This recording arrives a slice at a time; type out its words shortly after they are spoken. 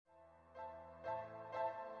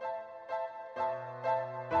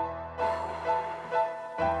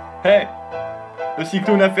Hey, le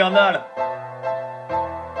cyclone infernal.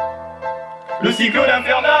 Le cyclone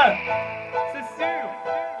infernal. C'est sûr.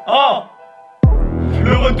 Oh,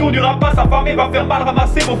 le retour du rapace affamé va faire mal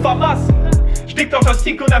ramasser vos famas. Je déclenche un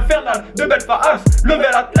cyclone infernal, de belles faas, level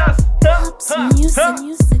Atlas.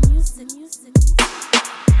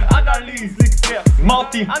 Analyse l'exercice,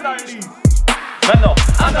 menti, analyse. Maintenant,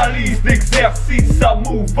 analyse l'exercice, sa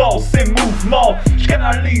mouvance et mouvement. Je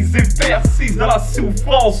canalise et persiste dans la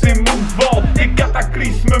souffrance émouvante. Des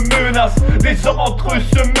cataclysmes menacent, des hommes entre eux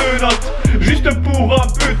se menottent. Juste pour un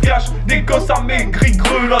peu de cash, des gosses amaigris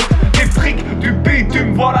grelottent. Des frics, du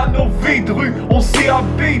bitume, voilà nos vies de rue, on s'y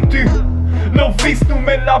habitue. Nos vices nous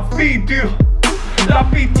mènent la vie dure. La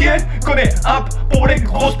pitié connaît app pour les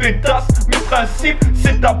grosses pétasses. Mes principes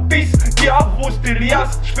c'est ta pisse qui arrose tes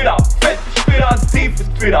liasses. J'fais la fête, j'fais la diff,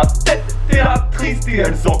 j'fais la tête, t'es la triste et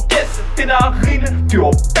elles encaissent tes narines. Tu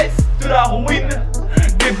empestes de la ruine,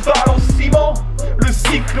 des balles en ciment. Le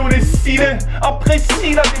cyclone est scellé,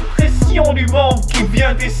 apprécie la dépression du vent qui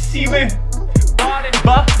vient décimer.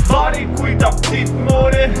 Bah les couilles ta petite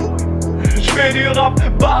monnaie. J'fais du rap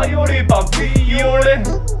bariolé, pas violet.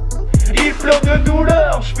 Il pleure de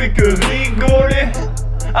douleur, je fais que rigoler.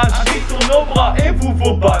 Agite ton bras et vous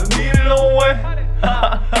vaut pas mille longs, ouais.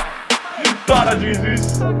 Par la Jésus,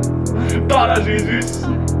 par la Jésus.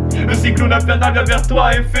 Le cyclone infernal vient vers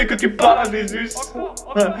toi et fait que tu parles à Jésus.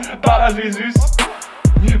 Par la Jésus,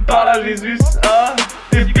 par la Jésus. Ah,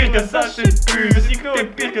 t'es pire que ça, je sais plus. Le cyclone, t'es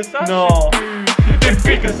pire que ça, non. T'es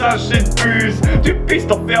pire que ça, je sais plus. Tu pisses,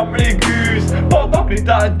 t'enfermes les gus. Pendant que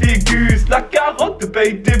l'état déguste, la carotte te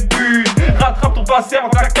paye tes puces. Rattrape ton passé avant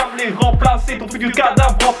que la cam les remplacer. Ton futur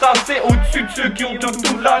cadavre entassé au-dessus de ceux qui ont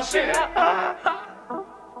tout lâché.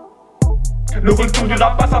 Le retour du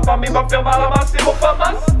rapace affamé va faire mal ramasser vos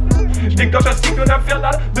famas. Je déclenche un cyclone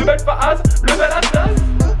infernal, de belles faas, level Atlas.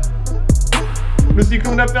 Le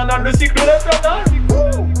cyclone infernal, le cyclone infernal.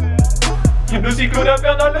 Le cyclone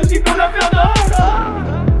infernal, le cyclone infernal.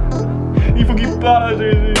 Il faut qu'il parle à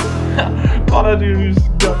Jésus. Parle à Jésus,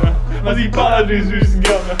 gamin. Vas-y, parle à Jésus,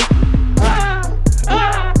 gamin.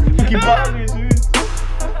 Faut qu'il parle à Jésus.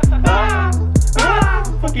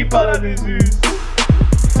 Faut qu'il parle à Jésus.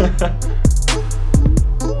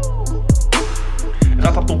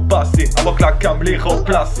 Rattrape ton passé avant que la cam l'ait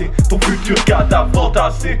remplacé. Ton futur cadavre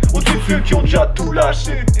entassé au-dessus de ceux qui ont déjà tout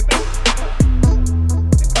lâché.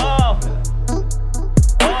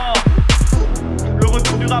 Le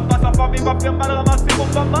retour du rapace affamé va faire mal ramasser vos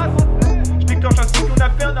famas. Je déclenche un cyclone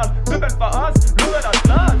infernal, de belles faas, level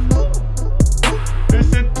Atlas. Et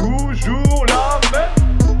c'est toujours